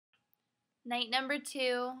Night number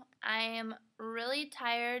two, I am really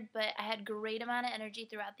tired, but I had great amount of energy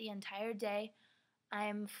throughout the entire day.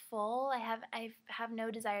 I'm full. I have no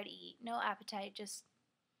desire to eat, no appetite, just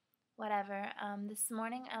whatever. This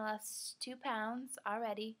morning I lost 2 pounds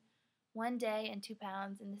already, 1 day and 2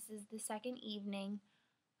 pounds, and this is the second evening.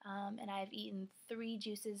 And I've eaten 3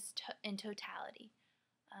 juices in totality.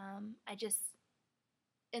 I just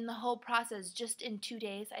in the whole process, just in 2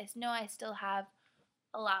 days, I know I still have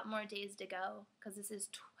a lot more days to go because this is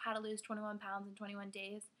how to lose 21 pounds in 21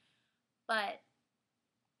 days. But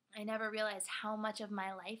I never realized how much of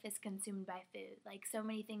my life is consumed by food. Like so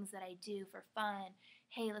many things that I do for fun.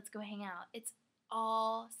 Hey, let's go hang out. It's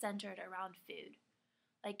all centered around food.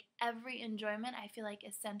 Like every enjoyment I feel like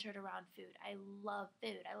is centered around food. I love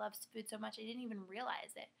food. I love food so much I didn't even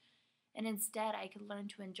realize it. And instead I could learn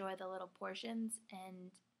to enjoy the little portions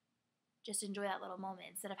and just enjoy that little moment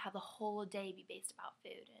instead of have the whole day be based about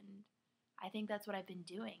food. And I think that's what I've been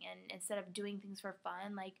doing. And instead of doing things for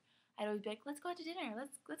fun, like I'd always be like, let's go out to dinner.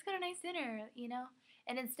 Let's go to a nice dinner.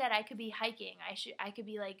 And instead I could be hiking. I could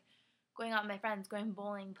be like going out with my friends, going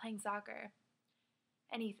bowling, playing soccer,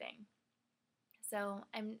 anything. So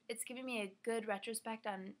it's giving me a good retrospect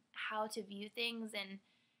on how to view things and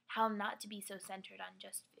how not to be so centered on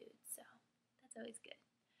just food. So that's always good.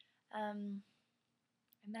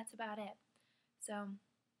 And that's about it. So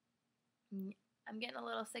I'm getting a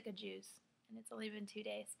little sick of juice, and it's only been 2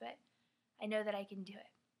 days, but I know that I can do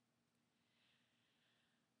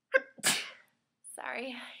it.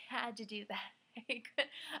 Sorry, I had to do that.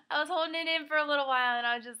 I was holding it in for a little while, and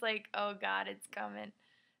I was just like, oh God, it's coming.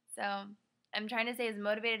 So I'm trying to stay as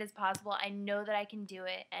motivated as possible. I know that I can do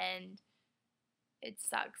it, and it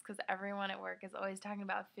sucks because everyone at work is always talking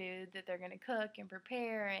about food that they're going to cook and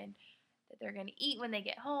prepare and that they're going to eat when they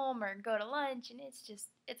get home or go to lunch, and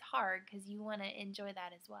it's hard because you want to enjoy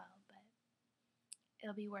that as well, but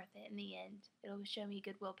it'll be worth it in the end. It'll show me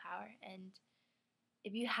good willpower. And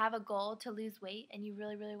if you have a goal to lose weight and you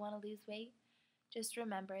really, really want to lose weight, just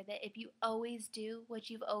remember that if you always do what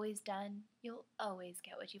you've always done, you'll always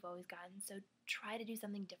get what you've always gotten. So try to do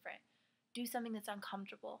something different. Do something that's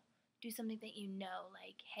uncomfortable. Do something that you know,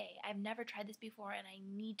 like, hey, I've never tried this before and I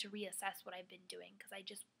need to reassess what I've been doing because I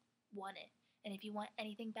just want it. And if you want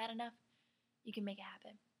anything bad enough, you can make it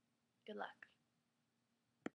happen. Good luck.